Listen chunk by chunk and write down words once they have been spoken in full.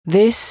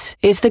This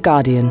is The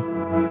Guardian.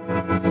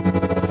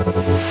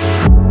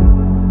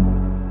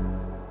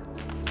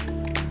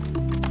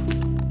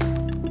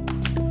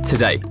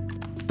 Today,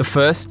 the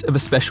first of a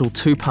special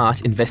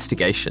two-part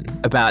investigation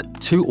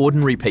about two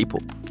ordinary people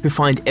who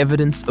find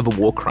evidence of a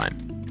war crime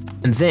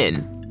and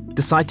then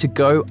decide to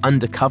go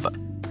undercover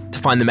to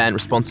find the man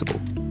responsible.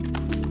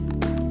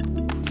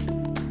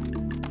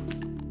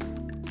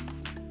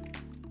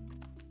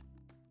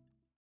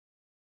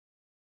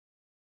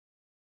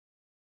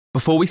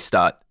 Before we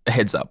start, a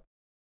heads up.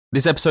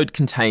 This episode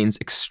contains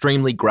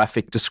extremely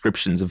graphic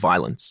descriptions of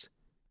violence.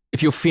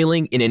 If you're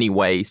feeling in any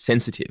way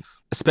sensitive,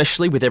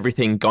 especially with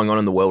everything going on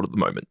in the world at the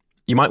moment,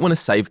 you might want to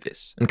save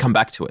this and come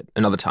back to it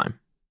another time.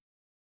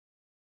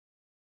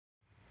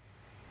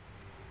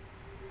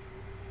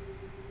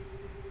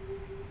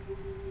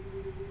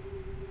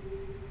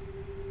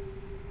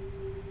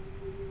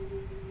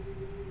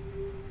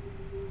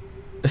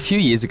 A few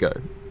years ago,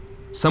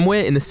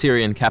 somewhere in the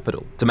Syrian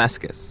capital,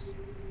 Damascus,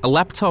 a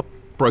laptop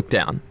broke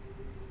down.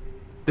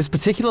 This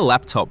particular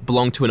laptop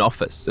belonged to an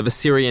office of a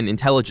Syrian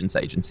intelligence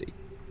agency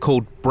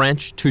called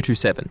Branch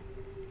 227.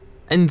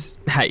 And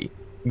hey,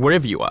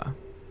 wherever you are,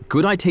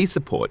 good IT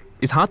support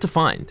is hard to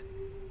find.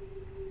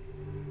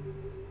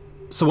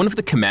 So one of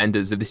the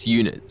commanders of this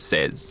unit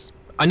says,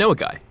 "I know a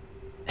guy.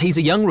 He's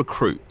a young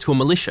recruit to a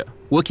militia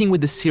working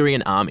with the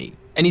Syrian army,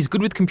 and he's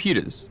good with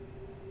computers."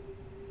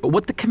 But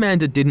what the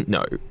commander didn't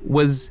know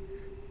was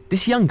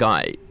this young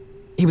guy,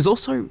 he was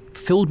also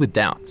filled with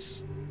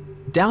doubts.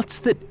 Doubts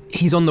that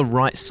he's on the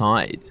right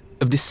side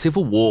of this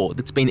civil war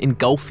that's been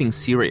engulfing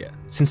Syria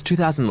since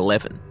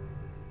 2011.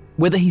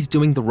 Whether he's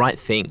doing the right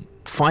thing,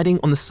 fighting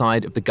on the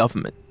side of the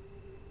government.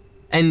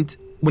 And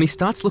when he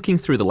starts looking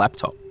through the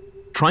laptop,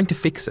 trying to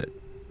fix it,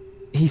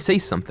 he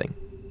sees something.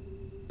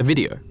 A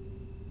video.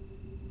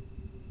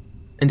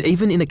 And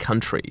even in a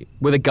country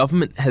where the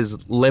government has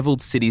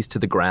levelled cities to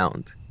the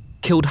ground,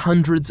 killed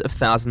hundreds of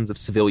thousands of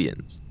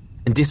civilians,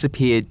 and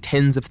disappeared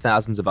tens of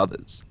thousands of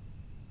others,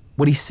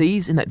 what he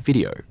sees in that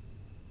video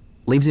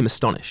leaves him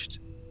astonished.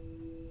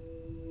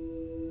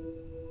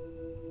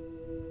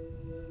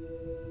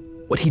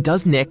 What he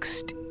does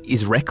next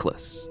is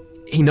reckless.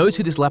 He knows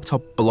who this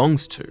laptop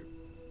belongs to,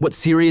 what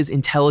Syria's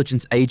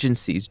intelligence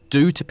agencies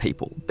do to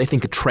people they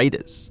think are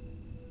traitors.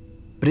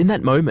 But in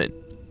that moment,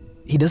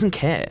 he doesn't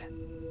care.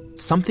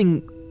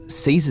 Something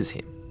seizes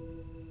him.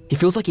 He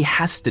feels like he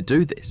has to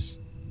do this.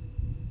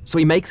 So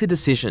he makes a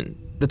decision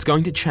that's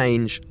going to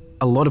change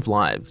a lot of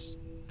lives.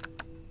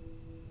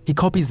 He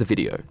copies the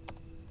video,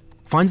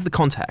 finds the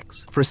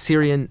contacts for a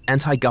Syrian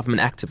anti-government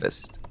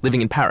activist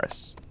living in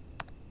Paris,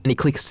 and he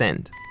clicks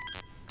send.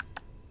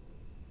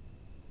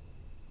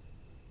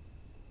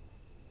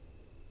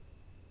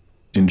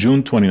 In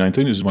June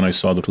 2019 is when I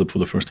saw the clip for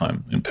the first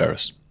time in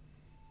Paris.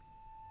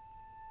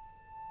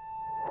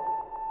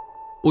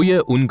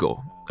 Uye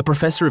Ungo, a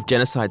professor of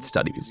genocide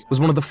studies, was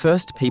one of the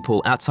first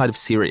people outside of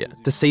Syria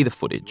to see the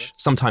footage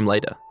sometime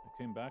later.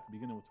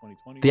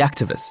 The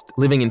activist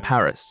living in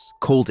Paris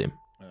called him,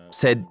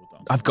 said,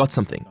 "I've got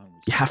something,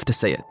 you have to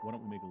see it."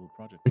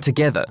 And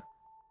together,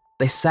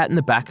 they sat in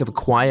the back of a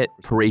quiet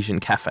Parisian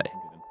cafe.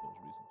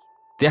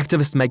 The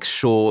activist makes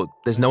sure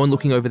there's no one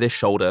looking over their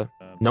shoulder,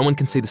 no one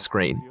can see the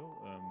screen,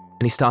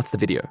 and he starts the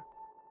video.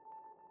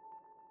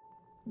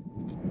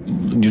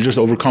 You're just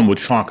overcome with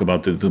shock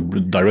about the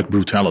direct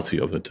brutality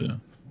of it.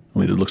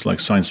 It looks like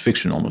science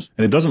fiction almost.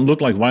 And it doesn't look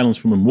like violence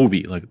from a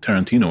movie, like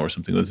Tarantino or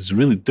something. It's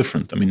really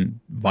different. I mean,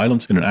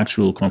 violence in an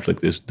actual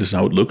conflict this is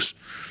how it looks.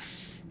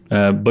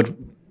 But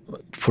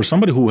for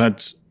somebody who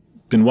had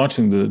been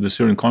watching the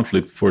Syrian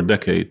conflict for a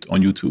decade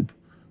on YouTube,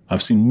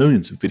 I've seen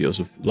millions of videos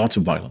of lots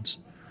of violence.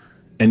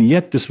 And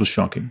yet this was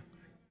shocking.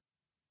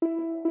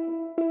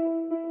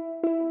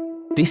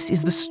 This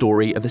is the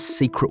story of a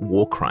secret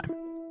war crime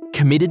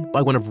committed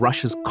by one of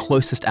Russia's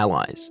closest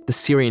allies, the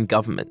Syrian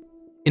government,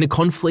 in a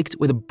conflict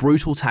where the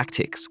brutal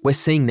tactics we're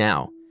seeing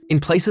now in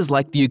places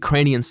like the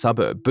Ukrainian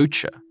suburb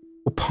Bucha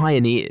were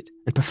pioneered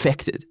and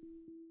perfected.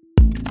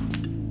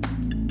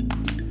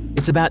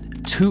 It's about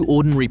two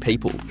ordinary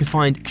people who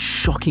find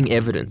shocking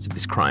evidence of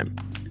this crime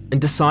and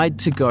decide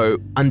to go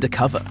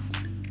undercover,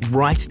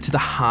 right to the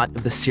heart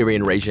of the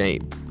Syrian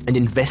regime, and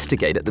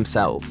investigate it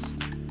themselves.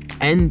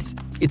 And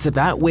it's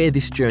about where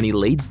this journey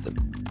leads them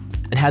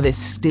and how they're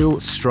still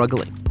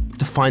struggling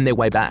to find their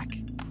way back.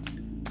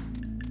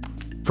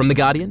 From The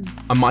Guardian,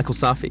 I'm Michael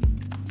Safi.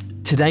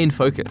 Today in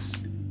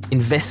Focus,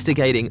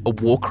 investigating a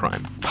war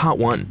crime, Part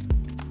 1,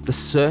 the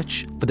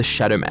search for the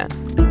Shadow Man.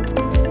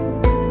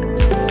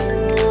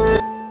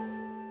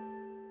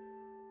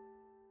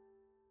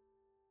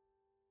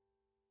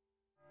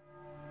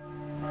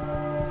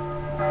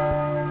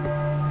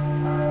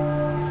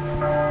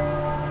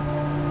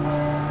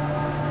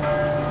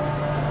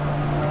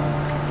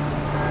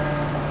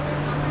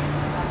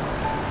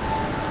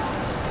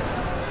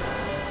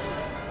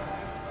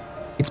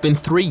 It's been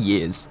 3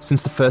 years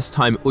since the first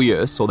time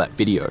Uye saw that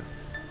video.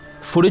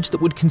 Footage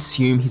that would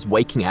consume his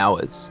waking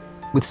hours,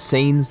 with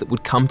scenes that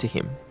would come to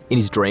him in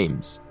his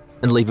dreams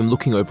and leave him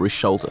looking over his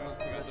shoulder.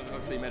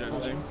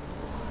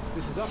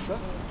 This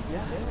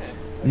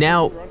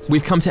Now,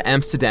 we've come to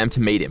Amsterdam to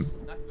meet him.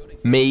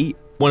 Me,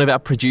 one of our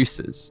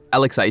producers,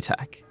 Alex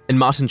Atack, and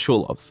Martin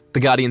Chulov, The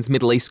Guardian's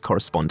Middle East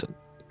correspondent,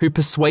 who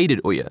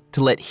persuaded Uya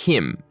to let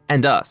him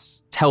and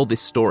us tell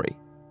this story.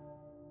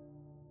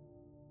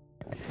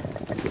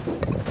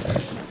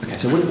 Okay,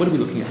 so what are we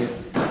looking at here?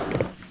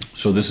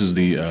 So this is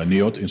the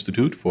NIOD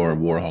Institute for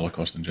War,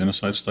 Holocaust and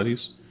Genocide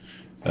Studies.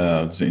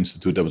 It's an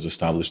institute that was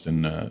established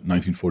in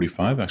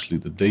 1945, actually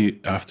the day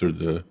after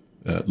the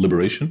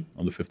liberation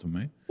on the 5th of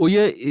May.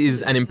 Uya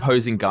is an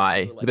imposing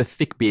guy with a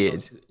thick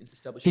beard.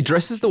 He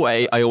dresses the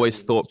way I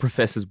always thought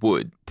professors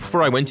would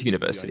before I went to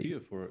university.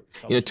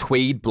 In a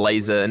tweed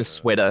blazer and a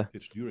sweater,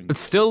 but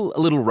still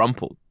a little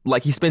rumpled,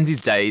 like he spends his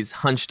days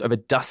hunched over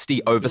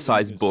dusty,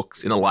 oversized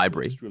books in a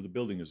library.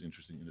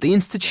 The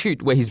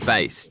institute where he's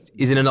based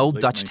is in an old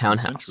Dutch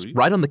townhouse,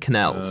 right on the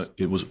canals.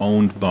 It was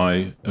owned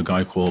by a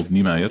guy called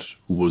Niemeyer,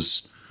 who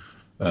was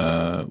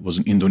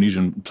an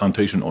Indonesian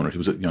plantation owner. He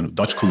was a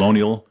Dutch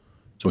colonial,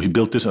 so he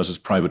built this as his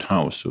private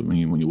house. So when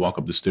you walk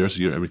up the stairs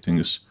here, everything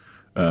is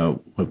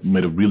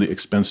made of really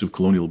expensive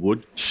colonial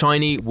wood.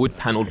 Shiny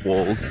wood-panelled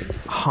walls,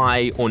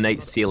 high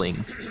ornate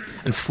ceilings,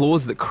 and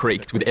floors that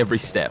creaked with every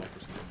step.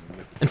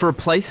 And for a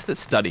place that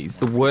studies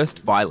the worst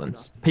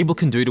violence people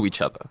can do to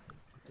each other,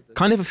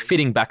 kind of a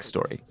fitting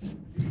backstory.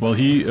 Well,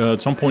 he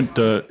at some point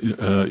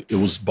it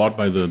was bought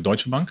by the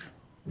Deutsche Bank.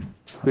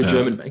 The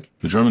German bank?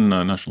 The German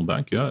National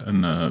Bank, yeah.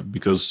 And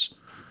because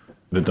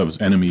that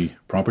was enemy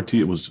property,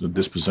 it was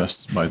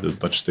dispossessed by the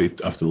Dutch state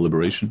after the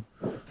liberation.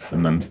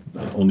 And then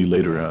only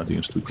later the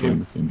institute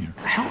came here.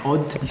 How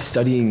odd to be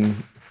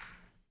studying,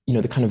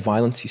 the kind of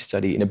violence you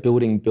study in a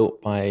building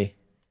built by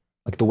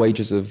like the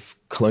wages of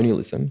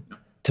colonialism,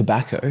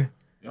 tobacco,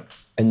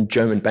 and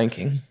German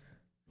banking.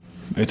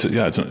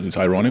 It's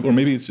ironic, or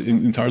maybe it's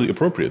entirely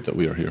appropriate that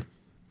we are here.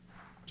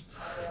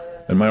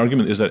 And my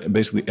argument is that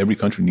basically every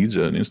country needs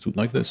an institute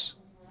like this,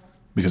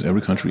 because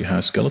every country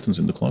has skeletons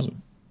in the closet.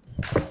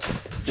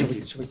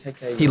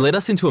 He led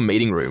us into a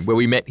meeting room where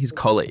we met his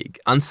colleague,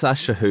 Ansar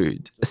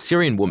Shahood, a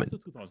Syrian woman.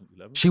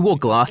 She wore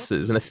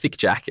glasses and a thick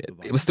jacket.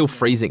 It was still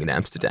freezing in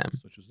Amsterdam.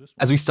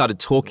 As we started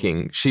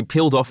talking, she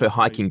peeled off her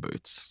hiking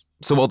boots.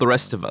 So while the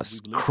rest of us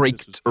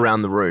creaked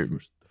around the room,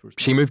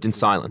 she moved in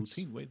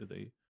silence.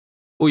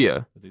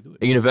 Uya,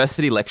 a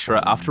university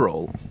lecturer after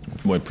all,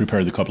 I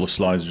prepared a couple of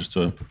slides just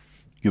to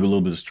give a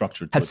little bit of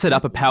structure. Had set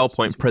up a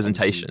PowerPoint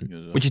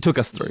presentation, which he took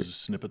us through.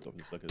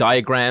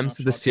 Diagrams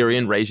of the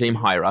Syrian regime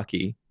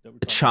hierarchy,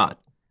 a chart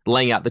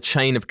laying out the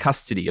chain of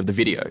custody of the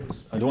video.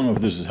 I don't know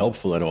if this is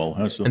helpful at all.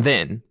 And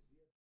then,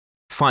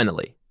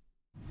 finally.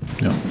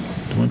 Yeah.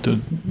 Do you want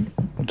to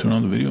turn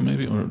on the video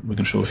maybe? Or we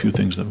can show a few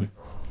things that we...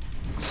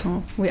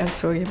 So we are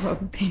sorry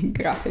about the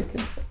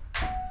graphics.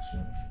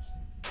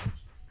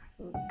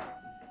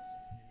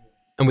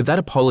 And with that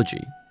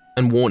apology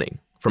and warning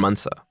from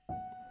Ansar,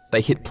 they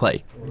hit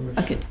play.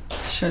 Okay,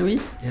 shall we?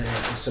 Yeah,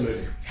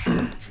 absolutely.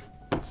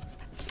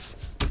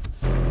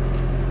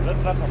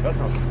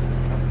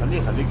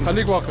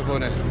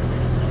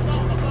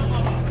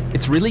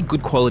 It's really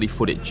good quality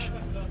footage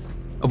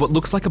of what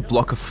looks like a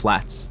block of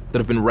flats that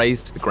have been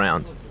razed to the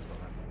ground.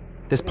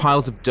 There's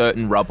piles of dirt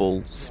and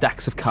rubble,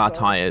 stacks of car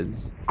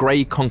tyres,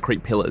 grey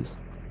concrete pillars.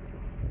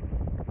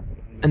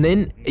 And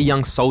then a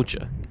young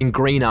soldier in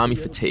green army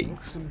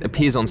fatigues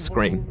appears on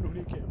screen.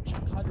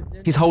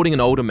 He's holding an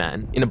older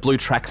man in a blue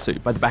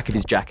tracksuit by the back of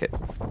his jacket.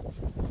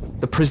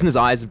 The prisoner's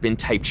eyes have been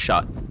taped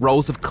shut,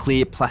 rolls of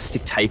clear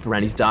plastic tape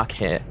around his dark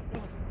hair.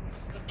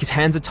 His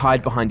hands are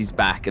tied behind his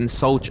back, and the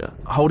soldier,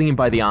 holding him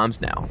by the arms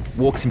now,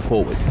 walks him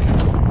forward.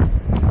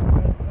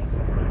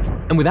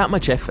 And without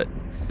much effort,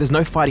 there's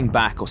no fighting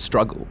back or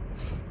struggle.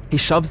 He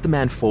shoves the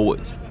man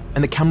forward,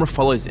 and the camera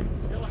follows him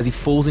as he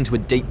falls into a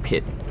deep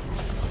pit.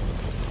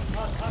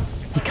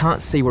 He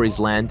can't see where he's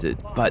landed,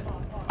 but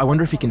I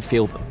wonder if he can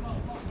feel them.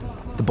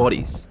 The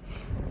bodies.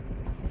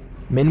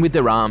 Men with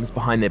their arms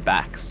behind their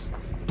backs,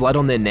 blood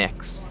on their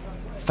necks,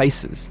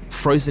 faces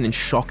frozen in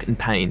shock and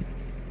pain.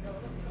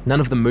 None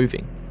of them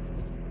moving.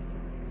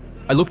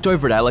 I looked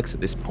over at Alex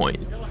at this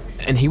point,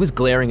 and he was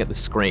glaring at the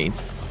screen.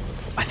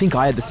 I think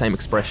I had the same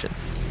expression.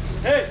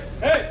 Hey!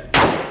 Hey!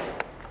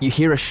 You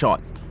hear a shot,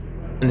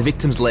 and the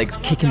victim's legs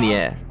kick in the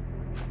air.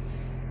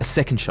 A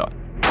second shot,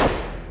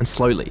 and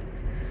slowly,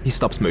 he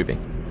stops moving.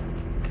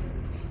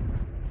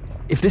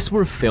 If this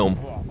were a film,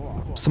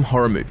 some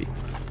horror movie,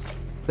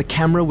 the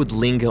camera would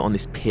linger on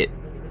this pit,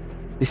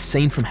 this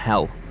scene from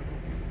hell.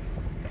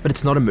 But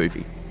it's not a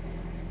movie.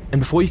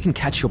 And before you can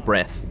catch your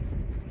breath,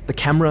 the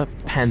camera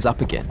pans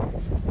up again.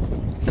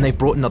 And they've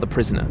brought another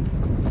prisoner.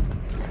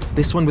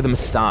 This one with a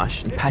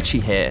moustache and patchy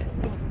hair,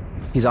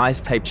 his eyes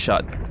taped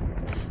shut,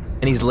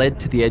 and he's led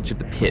to the edge of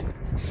the pit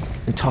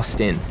and tossed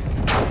in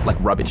like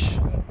rubbish.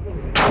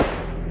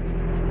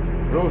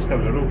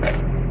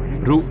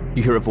 Ru,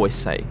 you hear a voice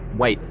say,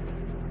 wait.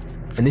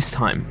 And this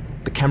time,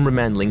 the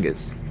cameraman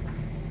lingers.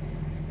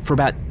 For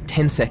about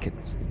 10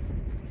 seconds.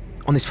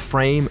 On this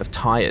frame of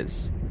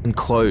tyres and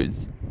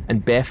clothes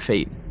and bare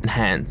feet and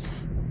hands.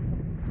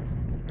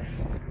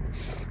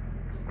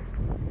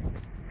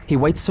 He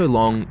waits so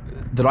long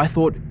that I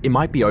thought it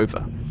might be over.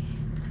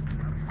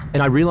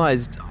 And I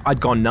realised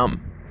I'd gone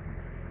numb.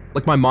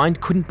 Like my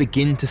mind couldn't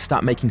begin to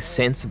start making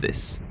sense of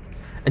this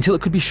until it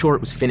could be sure it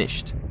was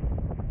finished.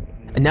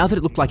 And now that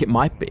it looked like it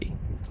might be,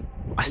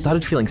 I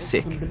started feeling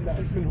sick.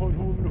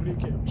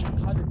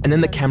 And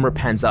then the camera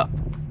pans up,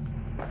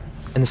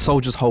 and the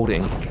soldier's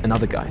holding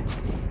another guy.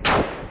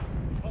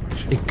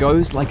 It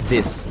goes like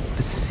this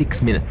for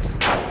 6 minutes,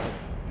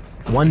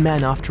 one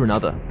man after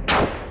another.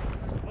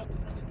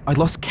 I'd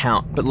lost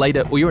count, but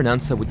later Uyghur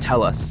Ansa would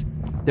tell us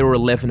there were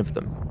 11 of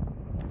them,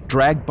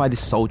 dragged by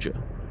this soldier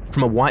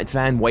from a white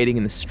van waiting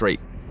in the street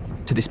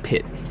to this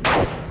pit.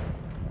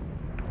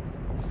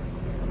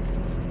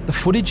 The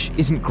footage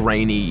isn't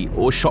grainy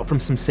or shot from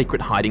some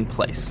secret hiding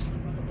place.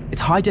 It's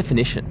high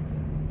definition.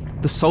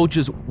 The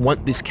soldiers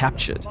want this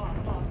captured.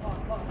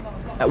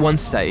 At one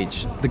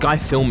stage, the guy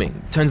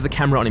filming turns the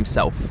camera on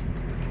himself.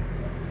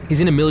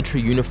 He's in a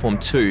military uniform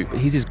too, but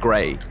his is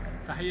grey,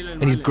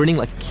 and he's grinning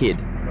like a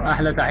kid.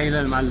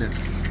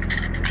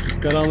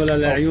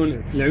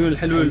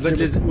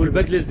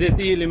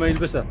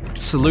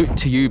 Salute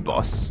to you,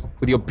 boss,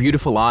 with your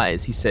beautiful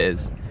eyes, he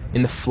says,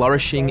 in the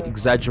flourishing,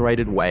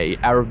 exaggerated way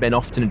Arab men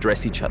often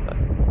address each other.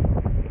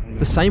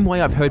 The same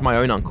way I've heard my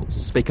own uncles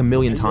speak a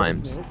million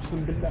times.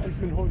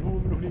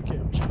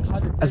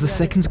 As the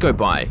seconds go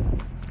by,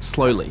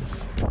 slowly,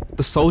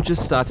 the soldier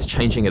starts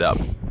changing it up.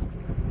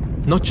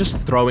 Not just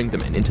throwing the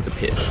men into the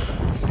pit.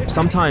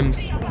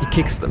 Sometimes he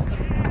kicks them.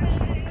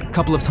 A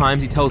couple of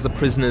times he tells the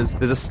prisoners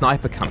there's a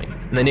sniper coming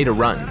and they need to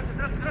run,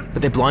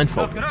 but they're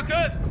blindfolded.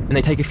 And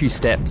they take a few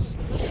steps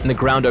and the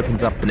ground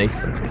opens up beneath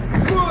them.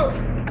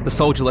 The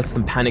soldier lets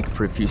them panic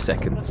for a few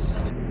seconds,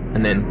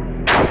 and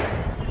then...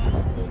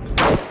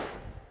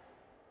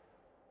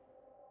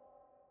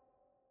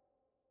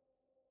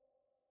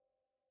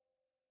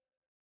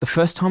 The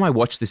first time I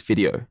watched this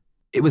video,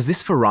 it was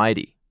this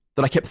variety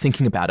that I kept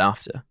thinking about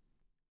after.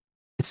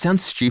 It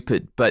sounds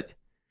stupid, but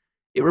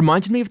it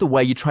reminded me of the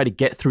way you try to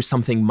get through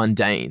something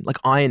mundane, like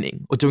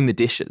ironing or doing the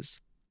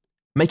dishes,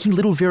 making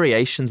little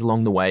variations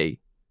along the way,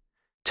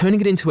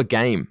 turning it into a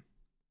game,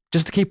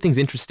 just to keep things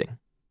interesting.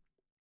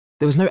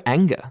 There was no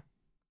anger,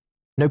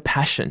 no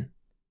passion,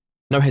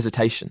 no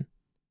hesitation.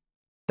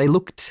 They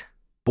looked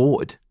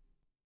bored.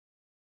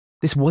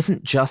 This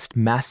wasn't just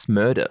mass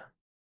murder.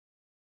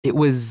 It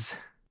was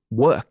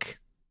work.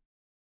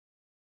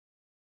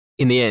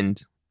 In the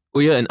end,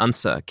 Uyghur and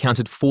Ansa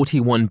counted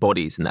 41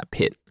 bodies in that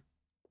pit,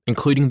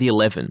 including the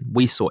 11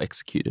 we saw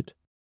executed.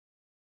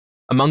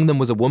 Among them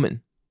was a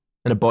woman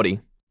and a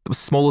body that was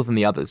smaller than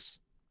the others.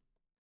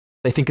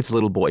 They think it's a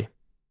little boy.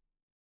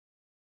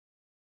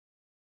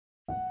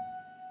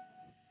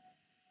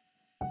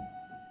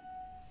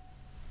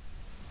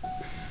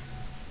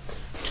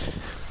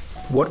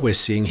 What we're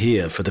seeing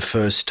here for the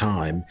first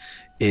time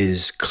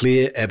is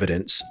clear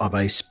evidence of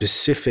a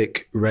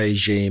specific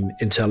regime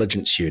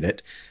intelligence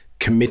unit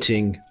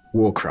committing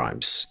war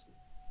crimes.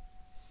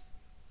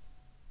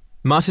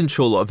 Martin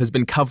Chorlov has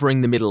been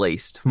covering the Middle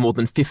East for more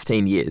than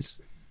 15 years.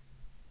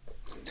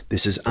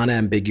 This is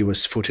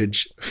unambiguous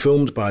footage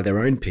filmed by their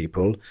own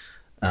people.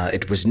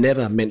 It was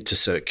never meant to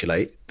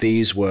circulate.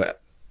 These were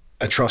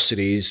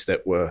atrocities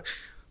that were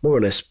more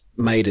or less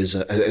made as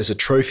a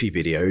trophy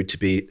video to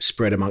be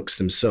spread amongst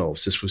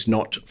themselves. This was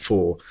not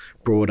for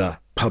broader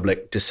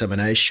public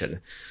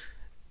dissemination.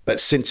 But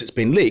since it's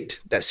been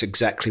leaked, that's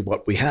exactly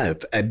what we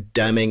have, a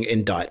damning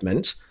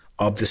indictment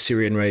of the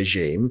Syrian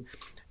regime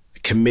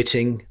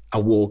committing a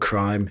war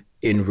crime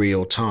in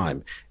real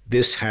time.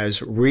 This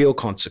has real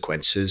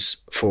consequences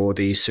for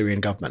the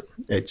Syrian government.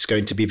 It's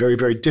going to be very,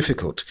 very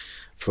difficult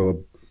for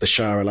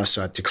Bashar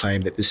al-Assad to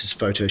claim that this is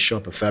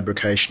Photoshop, a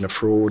fabrication, a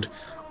fraud,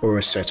 or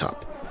a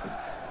setup.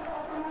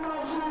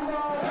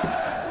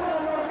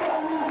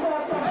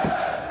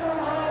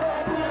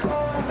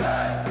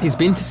 He's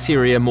been to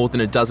Syria more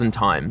than a dozen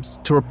times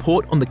to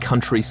report on the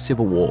country's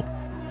civil war.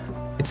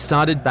 It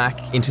started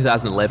back in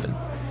 2011.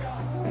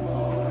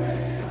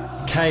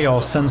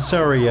 Chaos in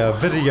Syria.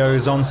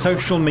 Videos on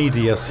social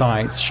media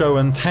sites show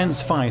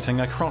intense fighting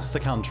across the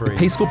country. The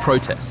peaceful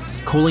protests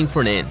calling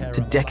for an end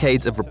to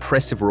decades of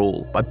repressive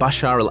rule by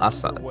Bashar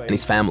al-Assad and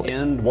his family.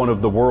 And one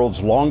of the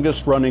world's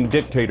longest-running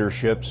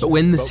dictatorships. But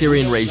when the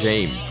Syrian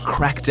regime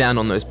cracked down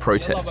on those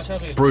protests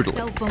brutally,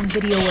 cell phone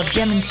video of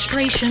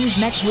demonstrations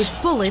met with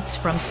bullets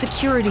from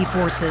security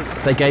forces.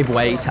 They gave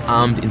way to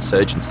armed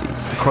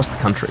insurgencies across the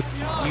country.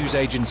 News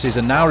agencies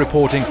are now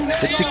reporting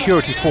that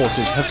security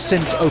forces have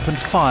since opened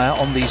fire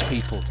on these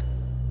people.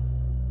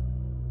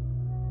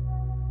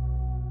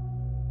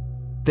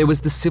 There was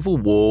the civil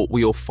war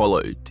we all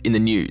followed in the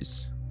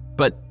news.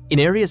 But in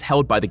areas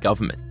held by the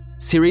government,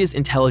 Syria's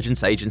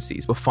intelligence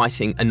agencies were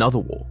fighting another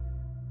war.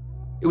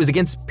 It was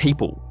against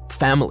people,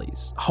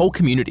 families, whole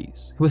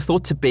communities who were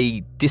thought to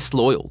be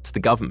disloyal to the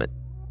government.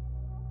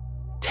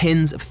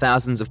 Tens of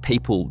thousands of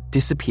people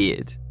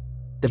disappeared.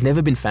 They've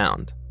never been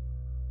found.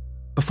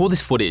 Before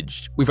this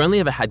footage, we've only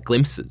ever had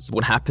glimpses of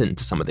what happened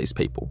to some of these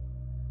people.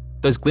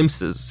 Those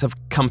glimpses have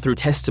come through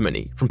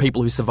testimony from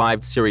people who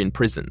survived Syrian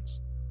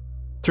prisons.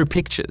 Through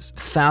pictures,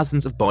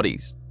 thousands of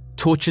bodies,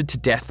 tortured to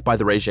death by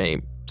the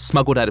regime,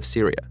 smuggled out of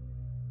Syria.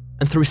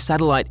 And through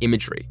satellite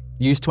imagery,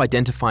 used to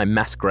identify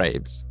mass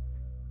graves.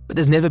 But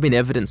there's never been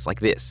evidence like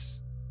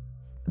this.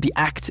 The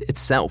act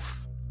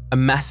itself, a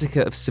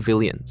massacre of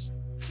civilians,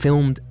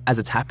 filmed as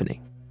it's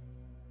happening.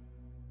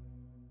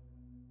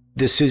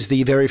 This is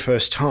the very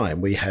first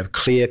time we have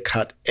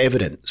clear-cut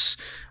evidence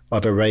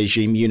of a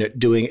regime unit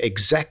doing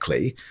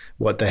exactly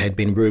what they had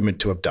been rumoured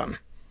to have done.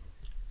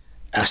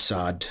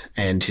 Assad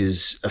and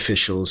his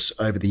officials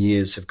over the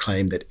years have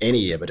claimed that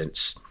any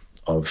evidence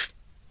of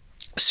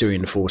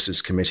Syrian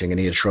forces committing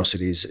any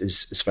atrocities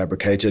is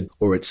fabricated,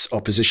 or it's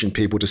opposition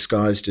people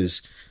disguised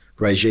as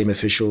regime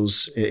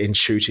officials in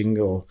shooting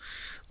or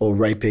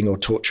raping or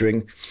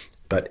torturing.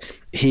 But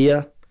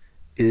here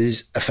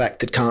is a fact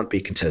that can't be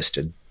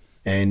contested.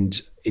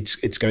 And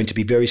it's going to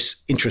be very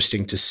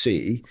interesting to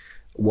see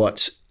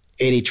what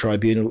any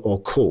tribunal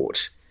or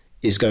court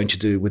is going to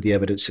do with the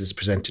evidence that is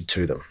presented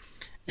to them.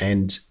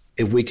 And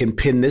if we can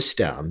pin this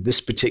down,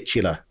 this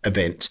particular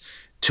event,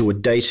 to a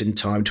date and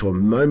time, to a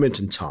moment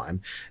in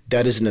time,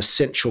 that is an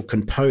essential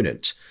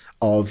component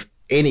of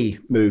any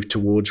move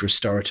towards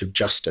restorative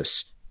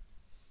justice.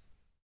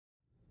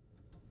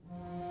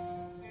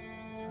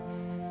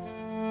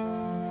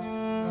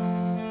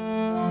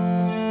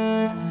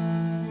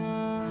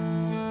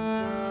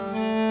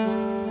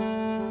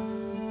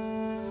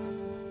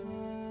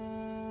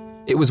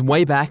 It was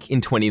way back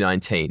in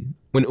 2019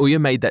 when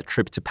Uya made that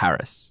trip to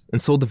Paris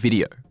and saw the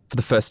video for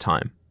the first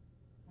time.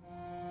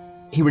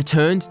 He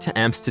returned to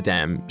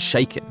Amsterdam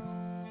shaken,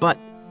 but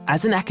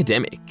as an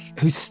academic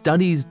who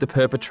studies the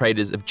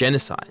perpetrators of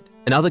genocide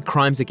and other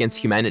crimes against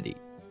humanity,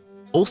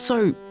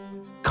 also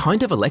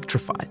kind of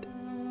electrified.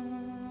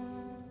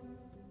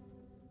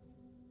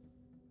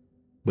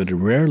 But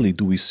rarely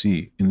do we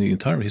see, in the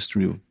entire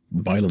history of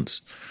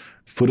violence,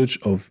 footage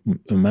of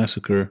a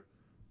massacre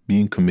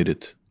being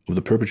committed, of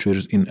the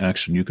perpetrators in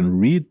action. You can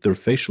read their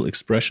facial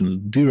expressions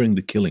during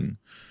the killing.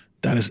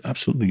 That is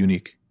absolutely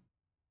unique.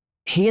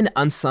 He and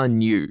Ansar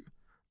knew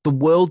the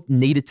world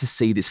needed to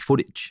see this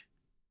footage.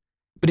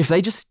 But if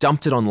they just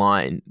dumped it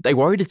online, they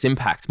worried its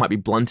impact might be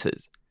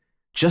blunted.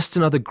 Just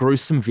another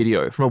gruesome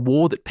video from a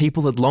war that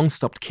people had long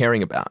stopped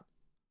caring about.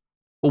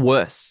 Or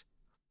worse,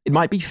 it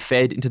might be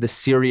fed into the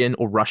Syrian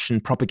or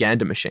Russian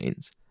propaganda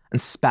machines and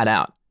spat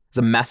out as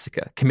a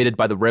massacre committed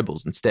by the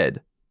rebels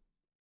instead.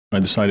 I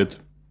decided,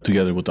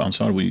 together with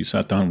Ansar, we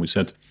sat down and we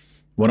said,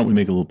 why don't we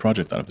make a little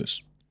project out of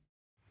this?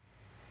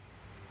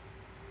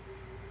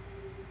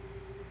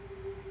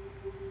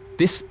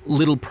 This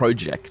little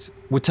project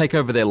would take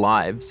over their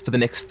lives for the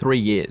next 3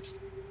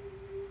 years.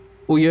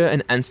 Uya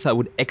and Ansar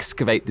would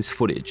excavate this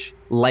footage,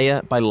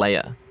 layer by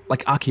layer,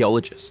 like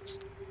archaeologists,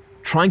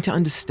 trying to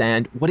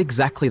understand what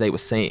exactly they were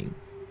seeing.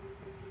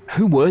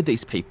 Who were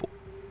these people?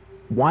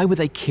 Why were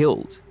they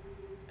killed?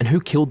 And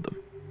who killed them?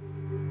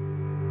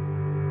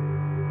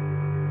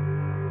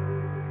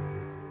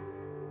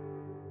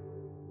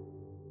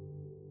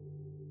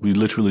 We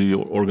literally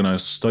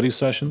organized study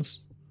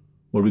sessions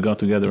where we got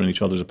together in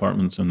each other's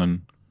apartments and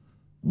then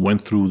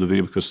went through the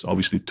video, because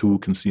obviously two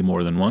can see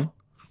more than one.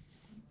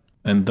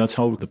 And that's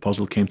how the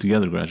puzzle came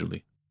together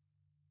gradually.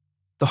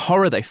 The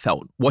horror they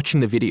felt watching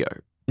the video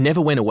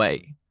never went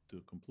away.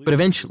 But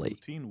eventually,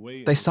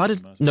 they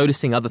started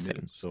noticing other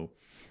things. So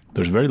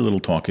there's very little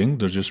talking.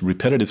 There's just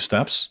repetitive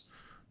steps.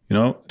 You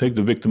know, take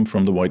the victim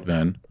from the white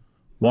van,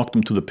 walk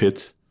them to the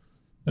pit,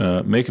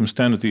 make them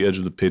stand at the edge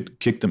of the pit,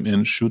 kick them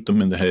in, shoot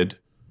them in the head,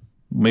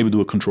 maybe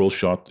do a control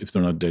shot if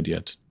they're not dead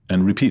yet,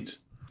 and repeat.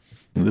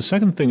 And the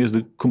second thing is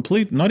the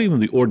complete, not even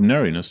the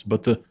ordinariness,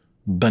 but the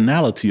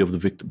banality of the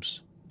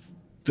victims.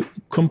 The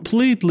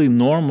completely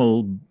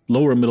normal,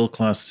 lower middle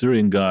class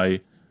Syrian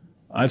guy.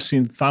 I've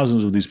seen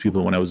thousands of these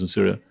people when I was in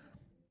Syria.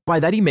 By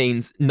that he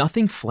means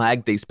nothing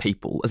flagged these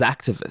people as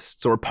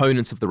activists or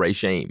opponents of the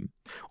regime,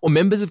 or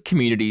members of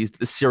communities that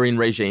the Syrian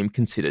regime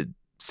considered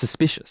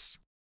suspicious.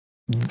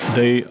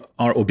 They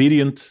are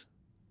obedient.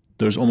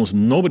 There's almost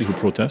nobody who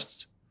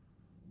protests.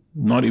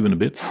 Not even a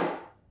bit.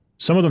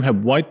 Some of them have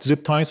white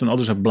zip ties and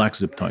others have black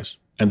zip ties.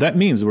 And that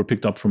means they were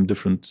picked up from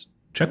different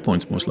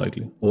checkpoints, most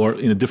likely, or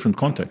in a different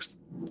context.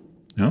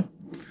 Yeah?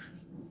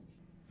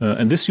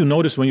 And this you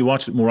notice when you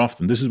watch it more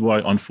often. This is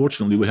why,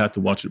 unfortunately, we had to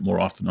watch it more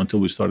often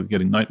until we started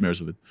getting nightmares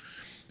of it.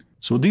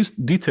 So these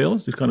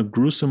details, these kind of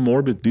gruesome,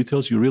 morbid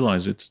details, you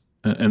realize it.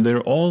 And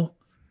they're all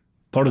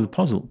part of the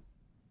puzzle.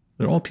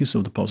 They're all pieces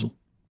of the puzzle.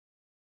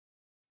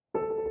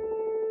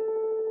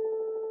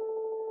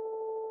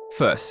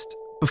 First,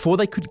 before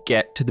they could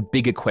get to the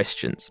bigger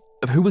questions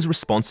of who was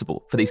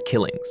responsible for these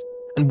killings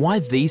and why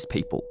these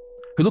people,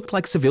 who looked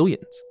like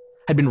civilians,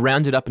 had been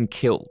rounded up and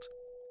killed,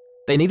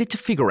 they needed to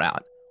figure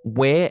out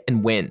where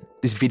and when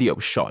this video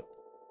was shot.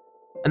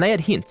 And they had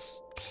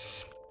hints.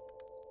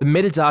 The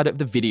metadata of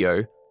the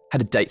video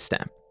had a date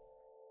stamp,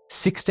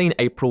 16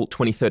 April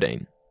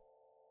 2013.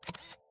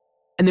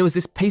 And there was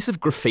this piece of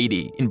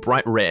graffiti in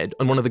bright red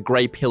on one of the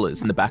grey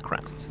pillars in the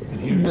background.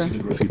 And here you see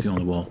the graffiti on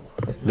the wall.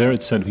 There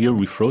it said, here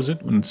we froze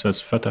it, and it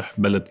says Fatah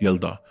Balad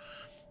Yalda.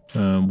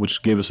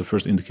 which gave us a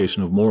first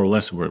indication of more or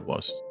less where it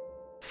was.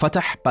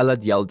 Fatah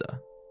Balad Yalda.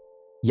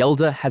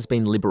 Yalda has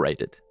been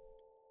liberated.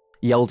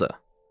 Yalda,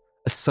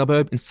 a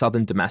suburb in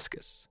southern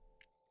Damascus,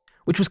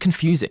 which was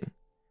confusing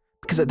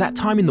because at that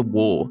time in the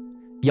war,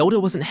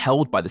 Yalda wasn't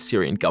held by the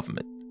Syrian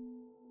government.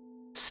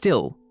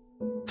 Still,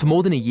 for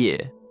more than a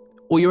year,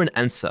 Oya and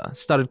Ansar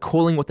started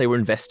calling what they were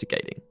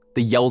investigating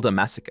the Yalda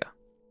massacre.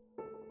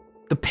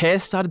 The pair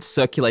started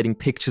circulating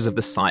pictures of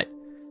the site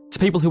to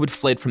people who had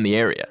fled from the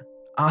area,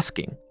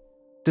 asking,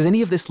 does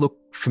any of this look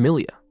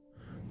familiar?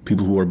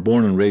 People who are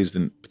born and raised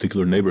in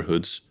particular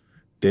neighborhoods,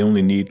 they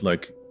only need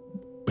like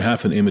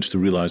half an image to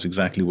realize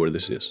exactly where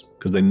this is,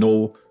 because they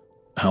know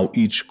how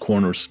each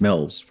corner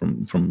smells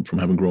from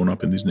having grown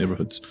up in these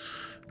neighborhoods.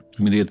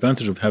 I mean, the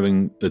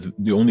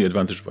only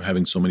advantage of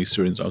having so many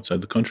Syrians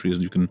outside the country is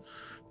you can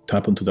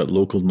tap into that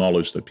local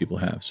knowledge that people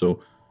have.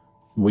 So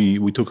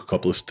we took a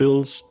couple of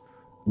stills.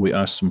 We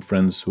asked some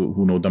friends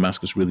who know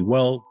Damascus really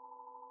well.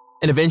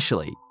 And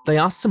eventually, they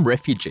asked some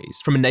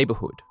refugees from a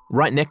neighborhood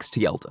right next to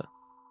Yalda,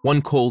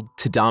 one called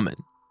Tadaman.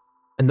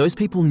 And those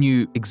people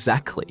knew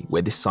exactly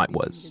where this site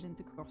was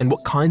and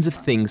what kinds of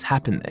things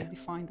happened there.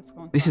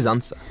 This is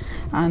Ansar.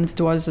 And it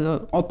was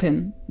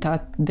open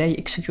that they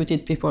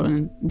executed people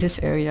in this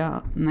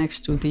area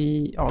next to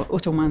the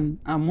Ottoman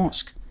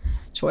mosque.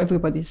 So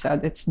everybody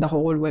said it's the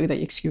hole where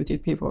they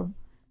executed people.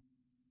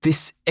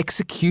 This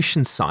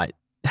execution site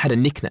had a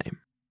nickname.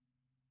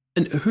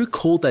 And who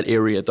called that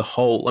area the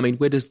hole? I mean,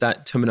 where does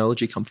that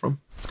terminology come from?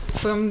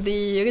 From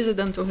the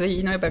resident of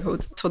the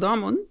neighborhood,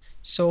 Tadamun.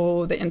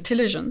 So the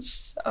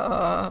intelligence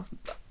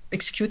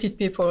executed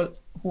people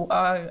who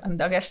are and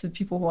arrested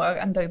people who are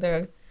under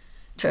their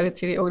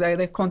territory or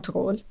their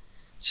control.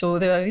 So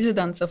the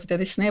residents of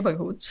these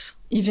neighborhoods,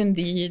 even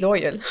the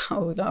loyal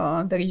or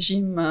the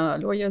regime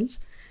loyals,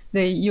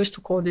 they used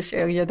to call this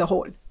area the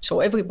hole.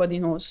 So everybody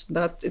knows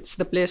that it's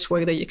the place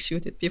where they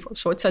executed people.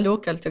 So it's a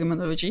local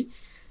terminology.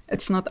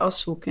 It's not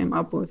us who came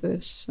up with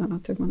this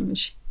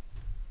terminology.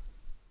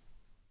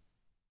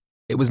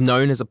 It was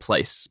known as a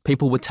place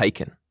people were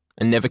taken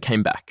and never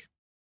came back.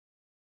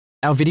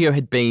 Our video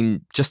had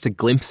been just a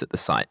glimpse at the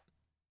site,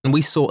 and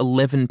we saw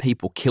 11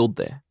 people killed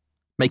there,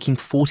 making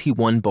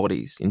 41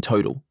 bodies in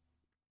total.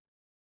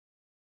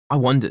 I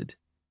wondered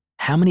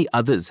how many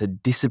others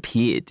had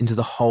disappeared into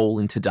the hole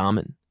in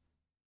Tadaman,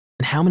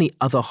 and how many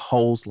other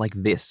holes like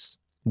this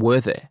were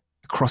there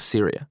across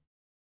Syria.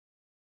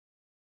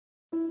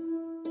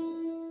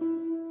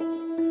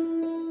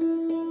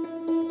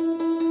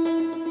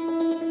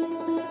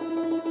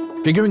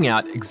 Figuring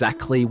out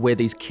exactly where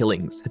these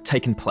killings had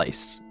taken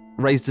place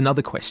raised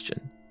another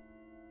question.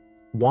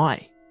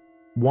 Why?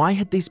 Why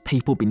had these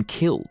people been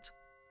killed?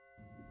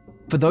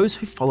 For those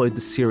who followed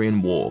the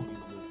Syrian war,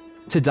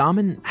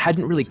 Tadaman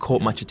hadn't really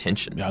caught much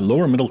attention. Yeah,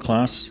 lower middle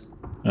class,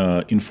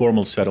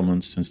 informal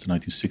settlements since the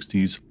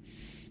 1960s.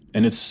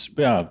 And it's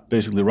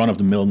basically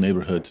run-of-the-mill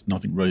neighborhood,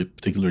 nothing really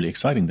particularly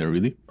exciting there,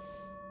 really.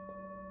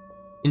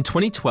 In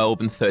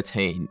 2012 and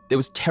 13, there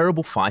was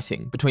terrible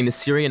fighting between the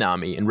Syrian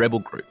army and rebel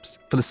groups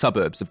for the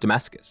suburbs of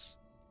Damascus.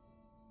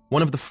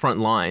 One of the front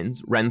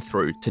lines ran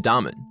through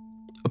Tadaman,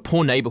 a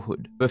poor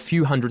neighbourhood of a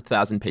few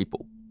 100,000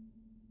 people.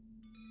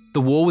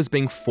 The war was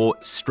being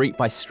fought street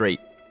by street.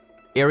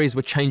 Areas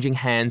were changing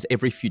hands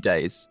every few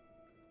days.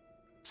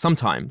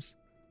 Sometimes,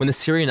 when the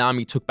Syrian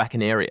army took back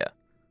an area,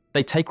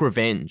 they'd take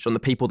revenge on the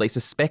people they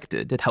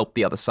suspected had helped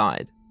the other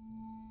side.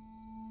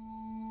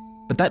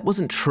 But that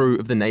wasn't true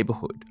of the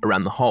neighbourhood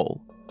around the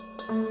hole.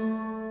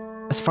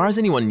 As far as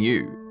anyone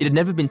knew, it had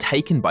never been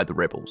taken by the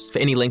rebels for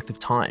any length of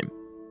time.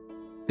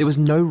 There was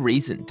no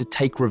reason to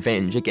take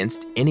revenge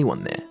against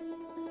anyone there.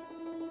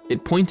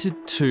 It pointed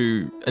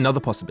to another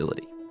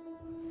possibility.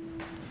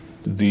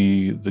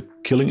 The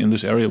killing in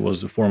this area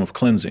was a form of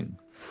cleansing.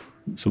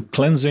 So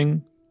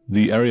cleansing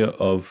the area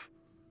of,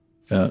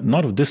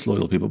 not of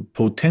disloyal people,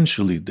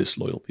 potentially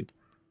disloyal people.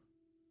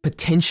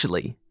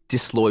 Potentially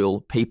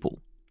disloyal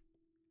people.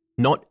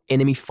 Not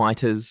enemy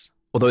fighters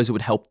or those who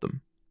would help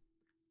them.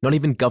 Not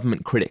even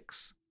government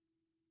critics.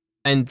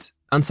 And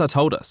Ansar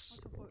told us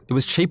it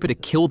was cheaper to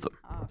kill them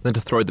than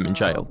to throw them in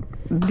jail.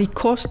 The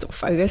cost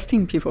of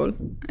arresting people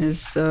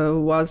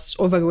was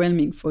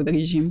overwhelming for the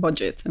regime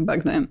budget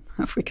back then,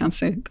 if we can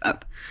say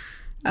that.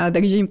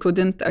 The regime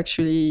couldn't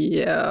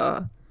actually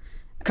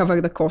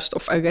cover the cost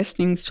of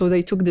arresting, so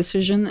they took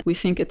decision, we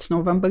think it's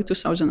November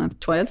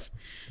 2012,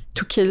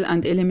 to kill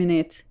and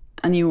eliminate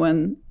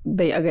anyone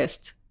they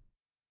arrest.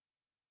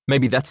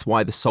 Maybe that's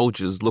why the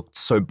soldiers looked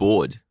so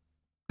bored.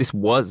 This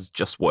was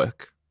just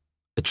work,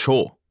 a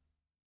chore.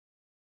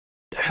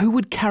 Who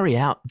would carry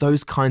out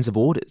those kinds of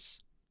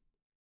orders?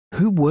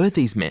 Who were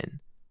these men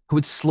who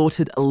had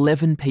slaughtered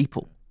 11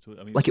 people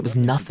like it was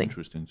nothing?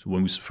 Interesting. So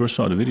when we first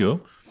saw the video,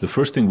 the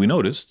first thing we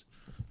noticed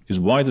is,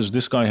 why does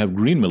this guy have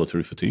green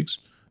military fatigues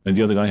and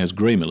the other guy has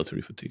gray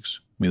military fatigues?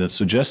 I mean, that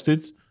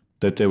suggested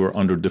that they were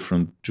under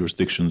different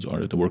jurisdictions or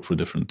that they worked for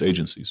different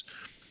agencies.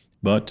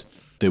 But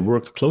they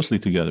worked closely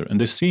together and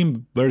they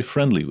seem very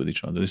friendly with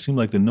each other. They seem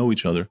like they know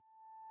each other.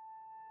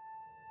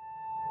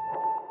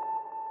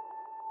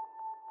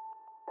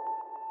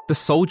 The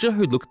soldier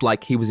who looked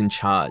like he was in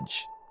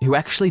charge, who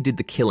actually did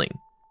the killing,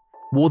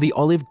 wore the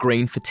olive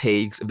green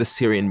fatigues of the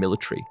Syrian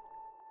military.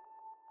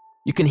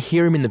 You can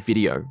hear him in the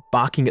video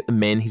barking at the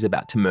men he's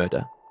about to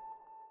murder.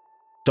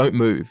 Don't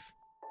move.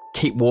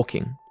 Keep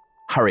walking.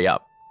 Hurry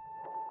up.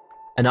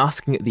 And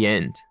asking at the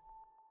end,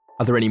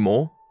 are there any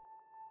more?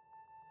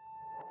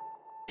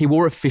 He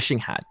wore a fishing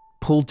hat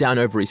pulled down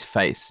over his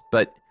face,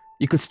 but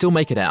you could still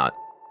make it out.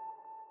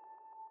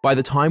 By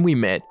the time we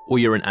met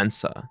Uya and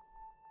Ansar,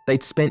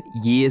 they'd spent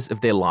years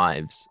of their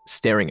lives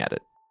staring at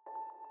it,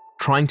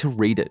 trying to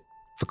read it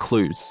for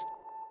clues.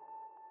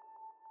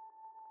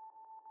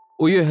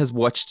 Uya has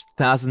watched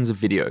thousands of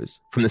videos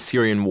from the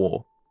Syrian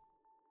war.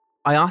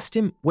 I asked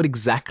him what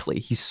exactly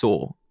he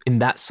saw in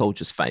that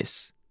soldier's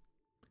face.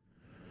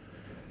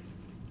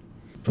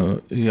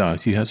 Yeah,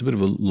 he has a bit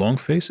of a long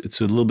face.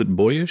 It's a little bit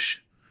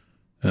boyish.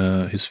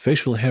 His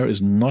facial hair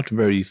is not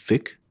very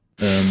thick.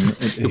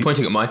 You're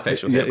pointing at my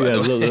facial hair, by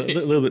the way.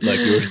 A little bit like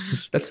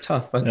yours. That's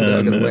tough. I'm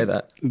going to wear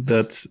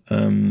that.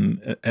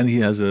 And he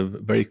has a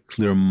very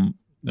clear,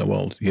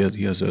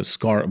 he has a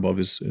scar above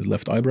his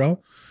left eyebrow.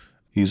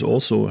 He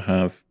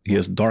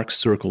has dark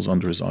circles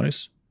under his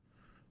eyes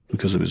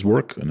because of his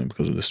work and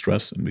because of the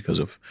stress and because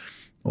of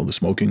all the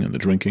smoking and the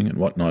drinking and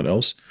whatnot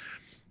else.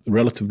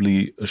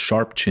 Relatively a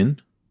sharp chin.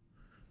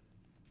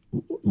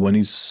 When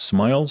he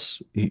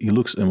smiles, he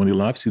looks, and when he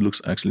laughs, he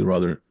looks actually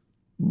rather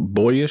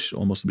boyish,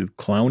 almost a bit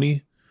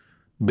clowny,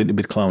 a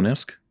bit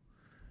clownesque.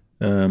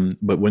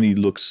 But when he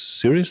looks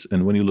serious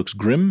and when he looks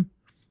grim,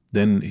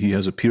 then he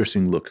has a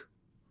piercing look.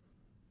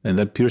 And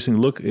that piercing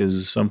look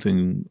is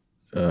something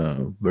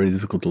very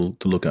difficult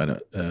to look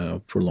at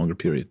for a longer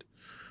period.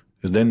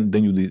 Because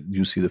then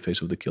you see the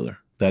face of the killer.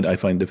 That I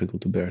find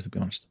difficult to bear, to be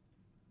honest.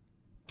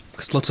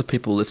 Because lots of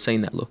people have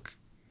seen that look.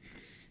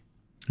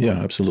 Yeah,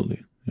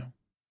 absolutely. Yeah.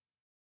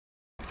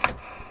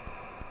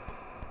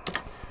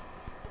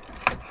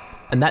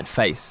 And that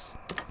face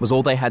was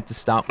all they had to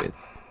start with.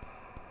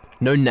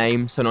 No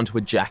name sewn onto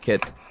a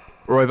jacket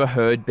or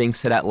overheard being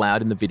said out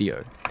loud in the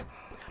video.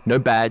 No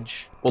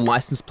badge or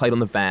license plate on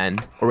the van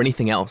or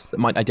anything else that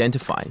might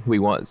identify who he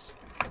was.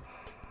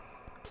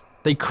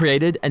 They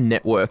created a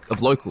network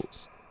of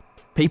locals,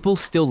 people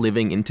still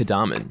living in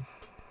Tadaman,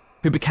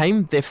 who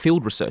became their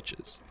field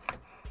researchers.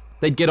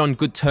 They'd get on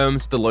good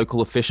terms with the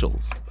local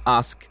officials,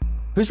 ask,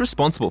 who's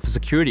responsible for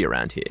security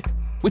around here?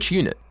 Which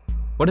unit?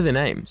 What are their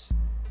names?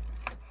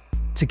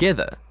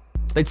 Together,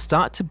 they'd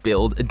start to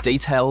build a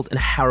detailed and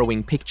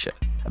harrowing picture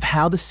of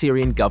how the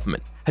Syrian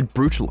government had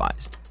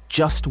brutalised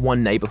just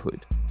one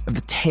neighbourhood of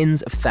the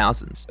tens of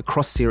thousands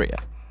across Syria,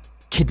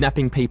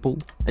 kidnapping people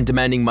and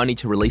demanding money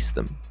to release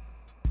them,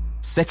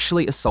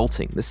 sexually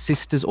assaulting the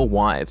sisters or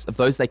wives of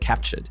those they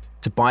captured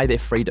to buy their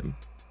freedom,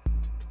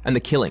 and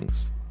the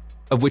killings,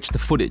 of which the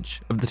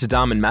footage of the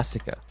Tadaman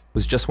massacre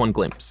was just one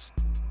glimpse.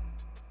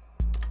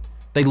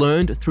 They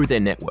learned through their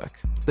network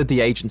that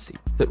the agency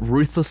that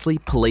ruthlessly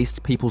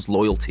policed people's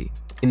loyalty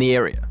in the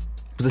area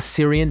was a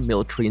Syrian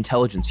military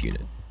intelligence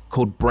unit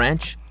called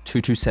Branch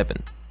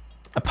 227,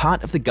 a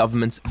part of the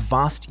government's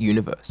vast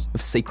universe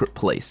of secret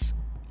police.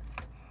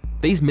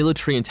 These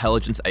military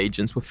intelligence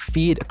agents were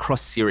feared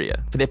across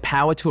Syria for their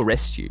power to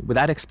arrest you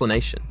without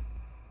explanation,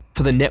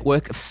 for the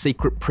network of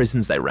secret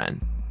prisons they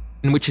ran,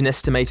 in which an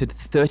estimated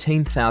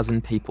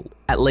 13,000 people,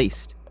 at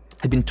least,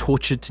 had been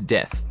tortured to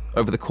death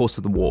over the course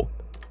of the war.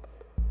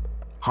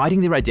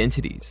 Hiding their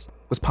identities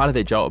was part of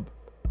their job.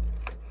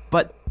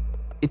 But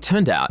it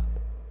turned out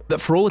that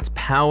for all its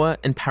power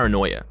and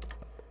paranoia,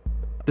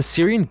 the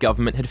Syrian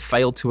government had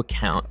failed to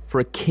account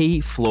for a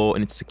key flaw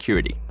in its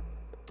security.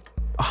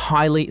 A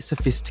highly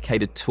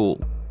sophisticated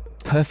tool,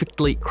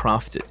 perfectly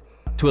crafted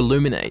to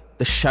illuminate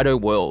the shadow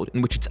world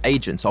in which its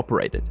agents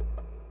operated.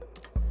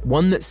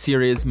 One that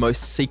Syria's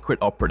most secret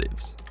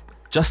operatives,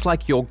 just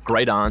like your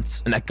great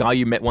aunt and that guy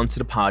you met once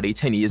at a party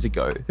 10 years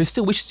ago, who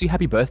still wishes you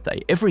happy birthday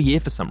every year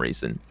for some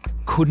reason,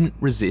 couldn't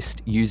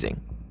resist using.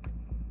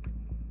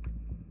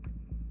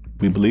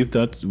 We believe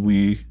that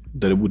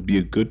it would be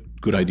a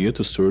good idea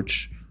to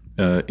search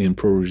in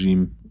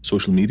pro-regime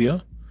social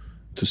media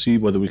to see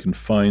whether we can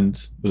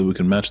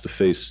match the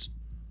face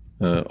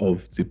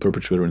of the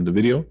perpetrator in the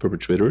video,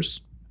 perpetrators,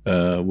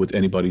 with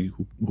anybody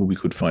who we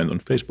could find on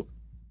Facebook.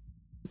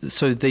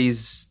 So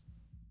these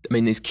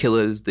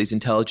killers, these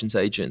intelligence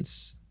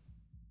agents,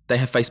 they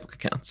have Facebook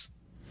accounts?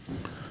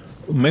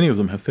 Many of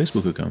them have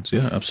Facebook accounts,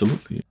 yeah,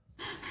 absolutely.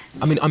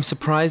 I mean, I'm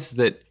surprised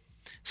that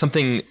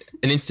an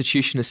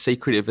institution as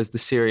secretive as the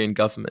Syrian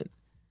government,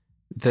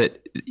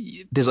 that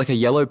there's like a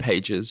yellow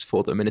pages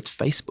for them and it's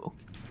Facebook.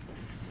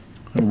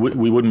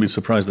 We wouldn't be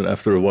surprised that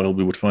after a while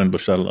we would find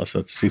Bashar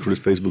al-Assad's secret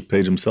Facebook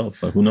page himself.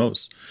 Who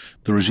knows?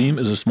 The regime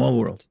is a small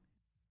world.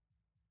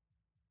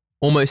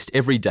 Almost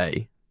every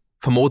day,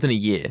 for more than a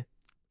year,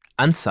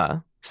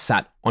 Ansar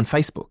sat on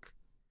Facebook,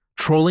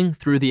 trawling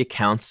through the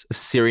accounts of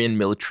Syrian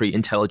military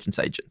intelligence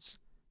agents,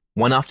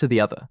 one after the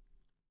other,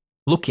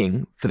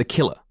 looking for the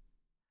killer,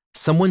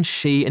 someone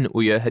she and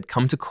Uya had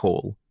come to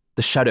call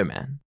the Shadow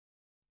Man.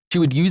 She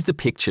would use the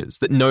pictures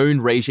that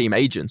known regime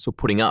agents were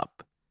putting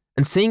up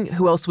and seeing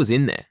who else was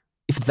in there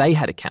if they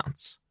had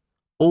accounts,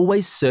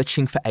 always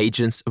searching for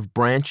agents of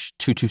Branch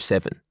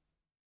 227.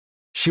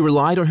 She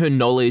relied on her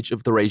knowledge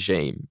of the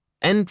regime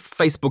and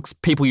Facebook's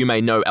people you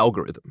may know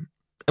algorithm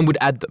and would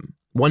add them,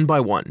 one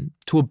by one,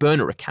 to a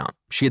burner account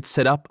she had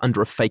set up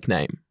under a fake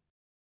name.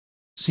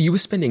 So you were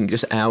spending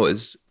just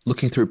hours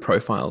looking through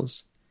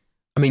profiles.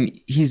 I mean,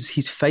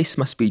 his face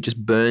must be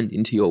just burned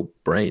into your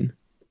brain.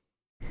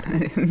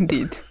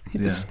 Indeed.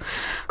 Yes. Yeah.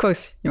 Of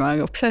course, you are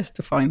obsessed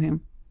to find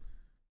him.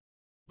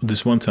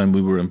 This one time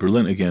we were in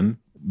Berlin again,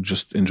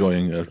 just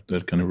enjoying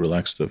that kind of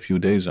relaxed a few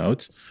days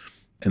out.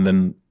 And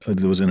then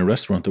there was in a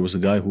restaurant, there was a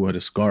guy who had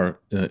a scar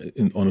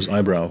on his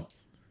eyebrow.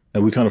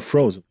 And we kind of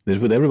froze.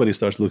 But everybody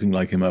starts looking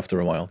like him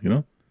after a while, you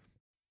know?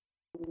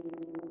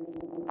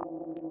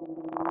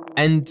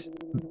 And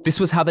this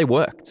was how they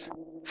worked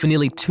for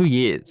nearly 2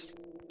 years,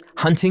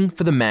 hunting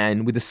for the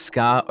man with a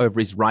scar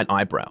over his right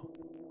eyebrow,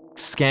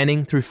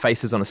 scanning through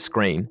faces on a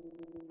screen,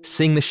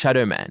 seeing the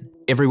shadow man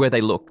everywhere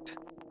they looked,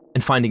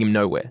 and finding him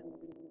nowhere,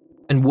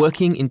 and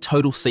working in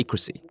total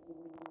secrecy.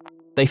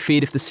 They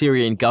feared if the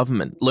Syrian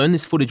government learned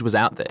this footage was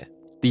out there,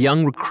 the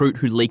young recruit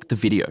who leaked the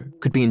video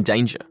could be in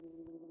danger.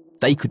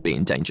 They could be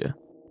in danger.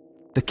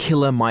 The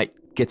killer might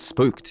get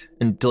spooked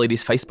and delete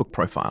his Facebook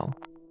profile,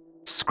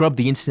 scrub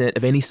the internet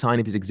of any sign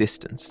of his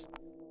existence,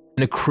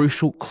 and a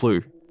crucial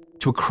clue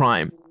to a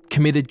crime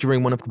committed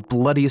during one of the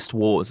bloodiest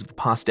wars of the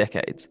past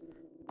decades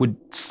would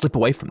slip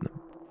away from them.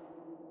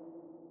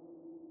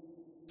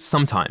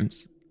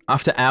 Sometimes,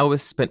 after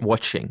hours spent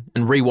watching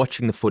and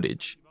re-watching the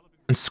footage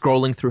and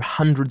scrolling through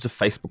hundreds of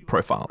Facebook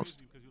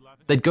profiles,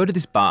 they'd go to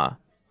this bar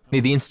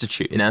near the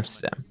Institute in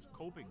Amsterdam.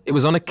 It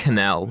was on a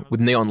canal with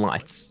neon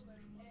lights.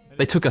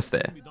 They took us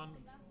there.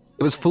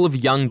 It was full of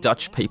young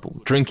Dutch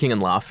people drinking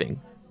and laughing,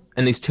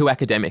 and these two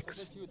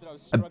academics,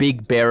 a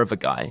big bear of a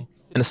guy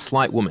and a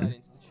slight woman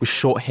with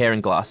short hair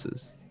and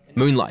glasses,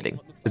 moonlighting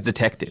as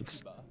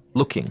detectives,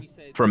 looking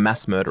for a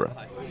mass murderer.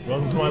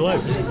 Welcome to my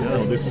life.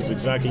 This is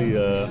exactly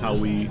how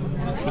we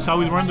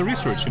run the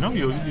research.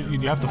 You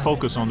have to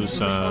focus on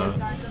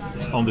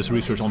this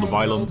research on the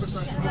violence,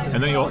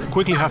 and then you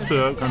quickly have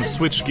to kind of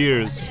switch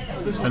gears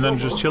and then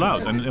just chill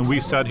out. And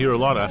we sat here a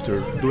lot after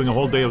doing a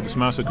whole day of this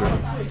massacre.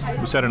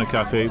 We sat in a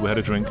cafe, we had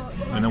a drink,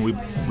 and then we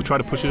tried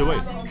to push it away.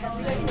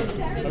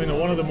 I mean,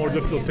 one of the more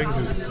difficult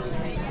things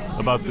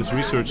about this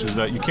research is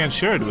that you can't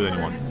share it with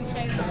anyone.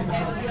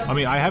 I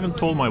mean, I haven't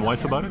told my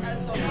wife about it.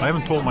 I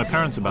haven't told my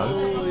parents about it.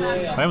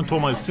 I haven't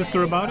told my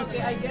sister about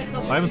it.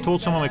 I haven't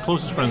told some of my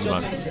closest friends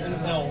about it.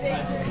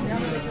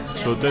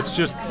 So that's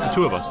just the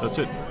two of us. That's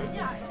it.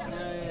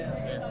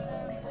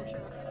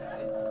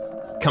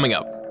 Coming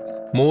up,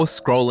 more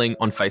scrolling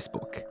on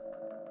Facebook.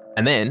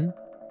 And then,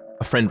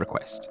 a friend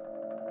request.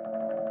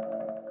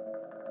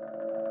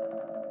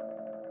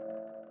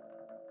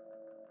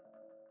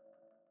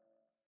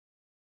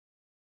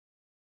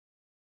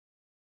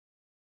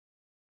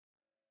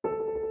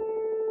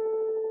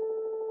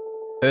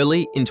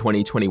 Early in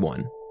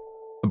 2021,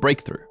 a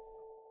breakthrough.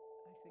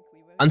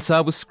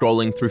 Ansar was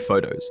scrolling through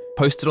photos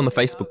posted on the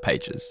Facebook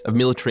pages of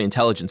military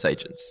intelligence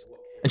agents,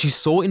 and she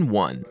saw in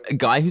one a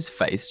guy whose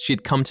face she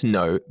had come to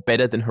know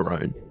better than her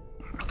own.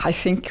 I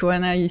think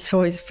when I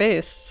saw his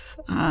face,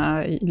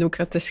 I looked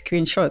at the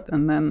screenshot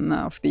and then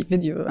of the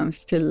video and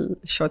still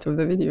shot of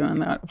the video,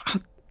 and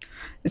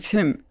it's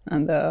him.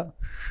 And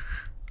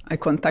I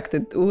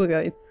contacted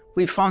Ura.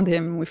 We found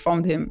him,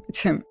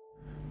 it's him.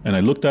 And I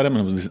looked at him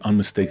and it was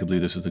unmistakably,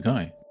 this is the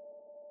guy.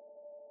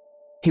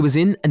 He was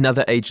in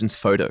another agent's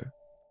photo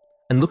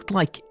and looked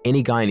like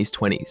any guy in his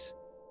 20s,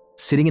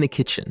 sitting in a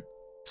kitchen,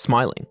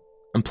 smiling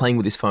and playing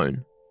with his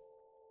phone.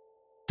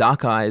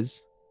 Dark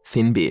eyes,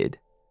 thin beard,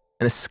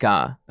 and a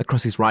scar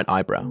across his right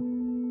eyebrow.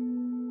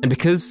 And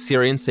because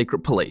Syrian secret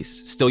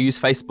police still use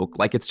Facebook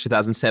like it's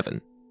 2007,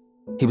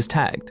 he was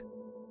tagged.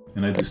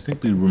 And I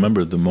distinctly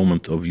remember the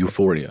moment of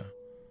euphoria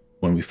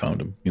when we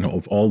found him.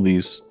 Of all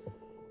these,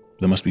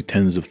 there must be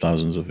tens of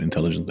thousands of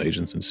intelligence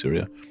agents in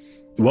Syria.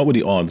 What were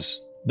the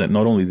odds that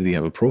not only did he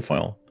have a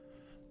profile,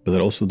 but that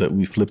also that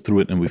we flipped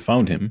through it and we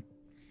found him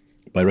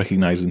by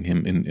recognizing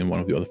him in one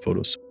of the other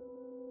photos?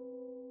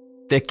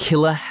 Their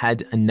killer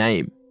had a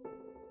name,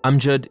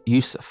 Amjad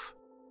Yusuf.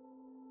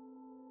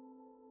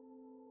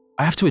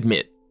 I have to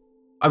admit,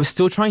 I was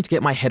still trying to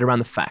get my head around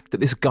the fact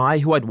that this guy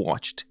who I'd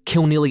watched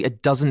kill nearly a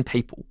dozen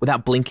people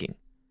without blinking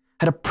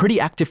had a pretty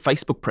active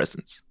Facebook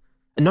presence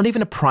and not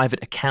even a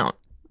private account.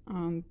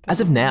 As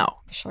of now,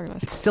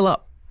 it's still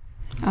up.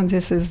 And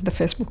this is the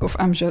Facebook of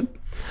Amjad.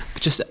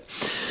 But just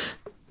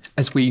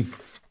as we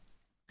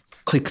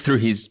click through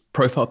his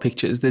profile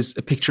pictures, there's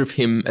a picture of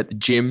him at the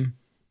gym,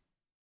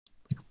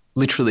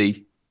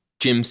 literally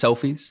gym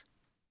selfies,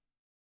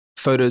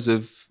 photos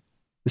of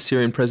the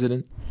Syrian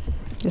president.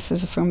 This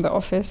is from the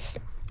office.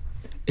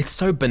 It's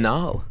so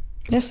banal.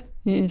 Yes,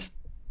 he is.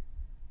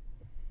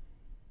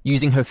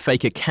 Using her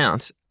fake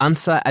account,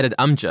 Ansar added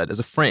Amjad as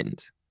a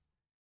friend.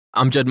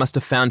 Amjad must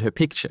have found her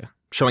picture,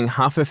 showing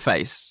half her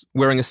face,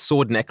 wearing a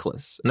sword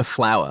necklace and a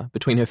flower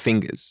between her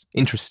fingers.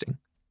 Interesting.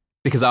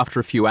 Because after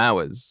a few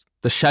hours,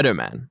 the shadow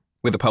man,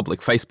 with a public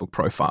Facebook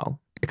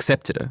profile,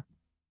 accepted her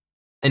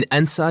and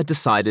Ansar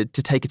decided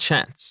to take a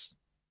chance.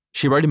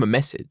 She wrote him a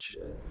message.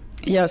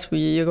 Yes,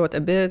 we wrote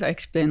a bit. I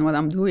explained what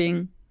I'm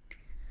doing.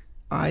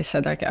 I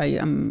said like I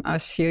am a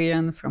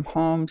Syrian from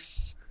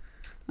Homs,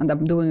 and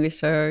I'm doing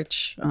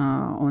research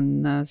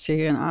on the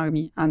Syrian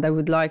army, and I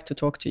would like to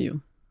talk to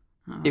you.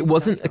 It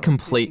wasn't a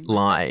complete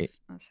lie,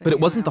 but it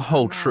wasn't the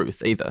whole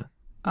truth either.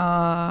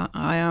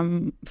 I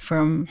am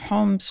from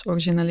Homs,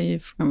 originally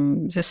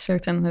from this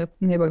certain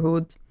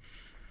neighborhood.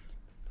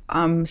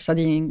 I'm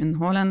studying in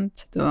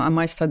Holland.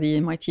 My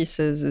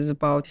thesis is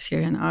about the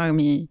Syrian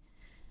army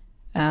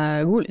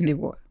rule in the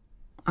war,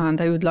 and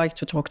I would like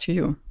to talk to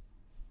you.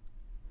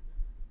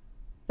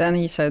 Then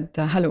he said,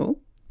 hello,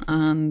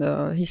 and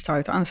he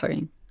started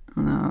answering,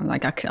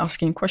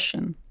 asking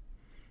questions.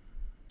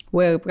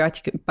 Where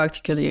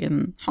particularly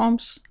in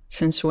Homs,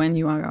 since when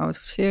you are out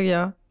of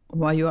Syria,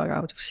 why you are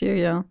out of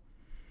Syria,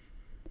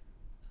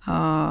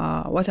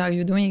 what are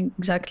you doing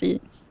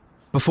exactly?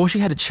 Before she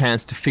had a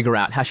chance to figure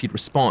out how she'd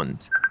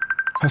respond,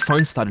 her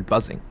phone started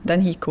buzzing.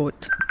 Then he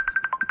called.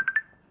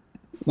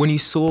 When you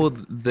saw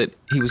that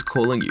he was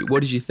calling you,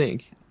 what did you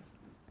think?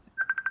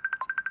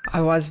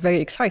 I was very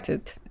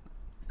excited.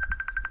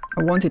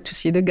 I wanted to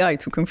see the guy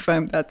to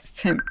confirm that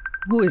it's him.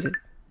 Who is it?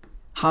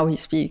 How he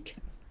speak?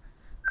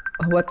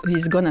 What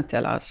he's gonna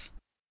tell us.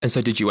 And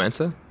so did you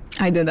answer?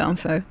 I did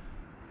answer.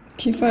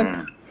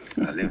 كيفك?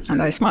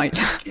 And I smiled.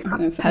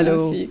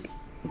 Hello.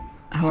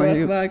 How are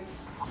you?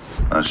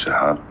 ماشي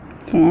الحال.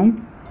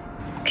 تمام.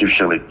 كيف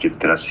شغلك؟ كيف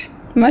دراسي؟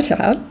 ماشي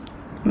الحال.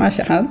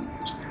 ماشي الحال.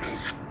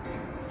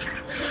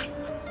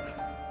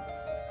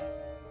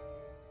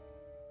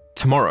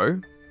 Tomorrow,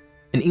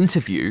 an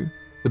interview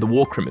with a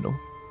war criminal.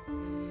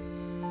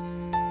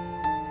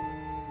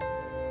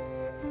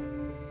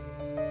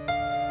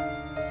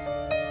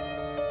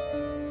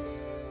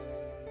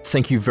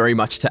 Thank you very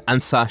much to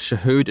Ansar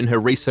Shahood and her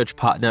research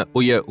partner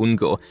Uya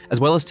Ungur, as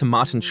well as to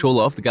Martin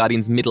Chulov, The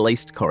Guardian's Middle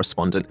East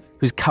correspondent,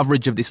 whose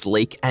coverage of this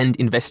leak and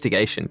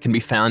investigation can be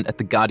found at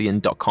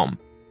theguardian.com.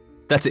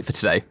 That's it for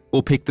today.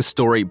 We'll pick the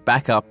story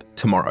back up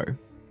tomorrow.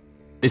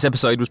 This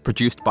episode was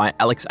produced by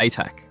Alex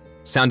Atack.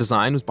 Sound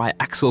design was by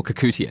Axel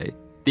Kakutier.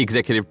 The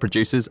executive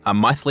producers are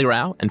Maithili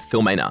Rao and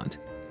Phil Maynard.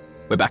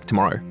 We're back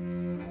tomorrow.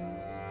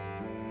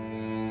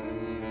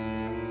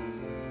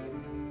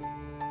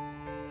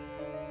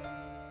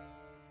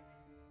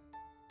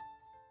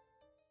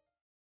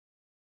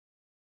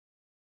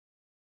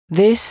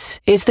 This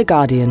is The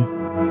Guardian.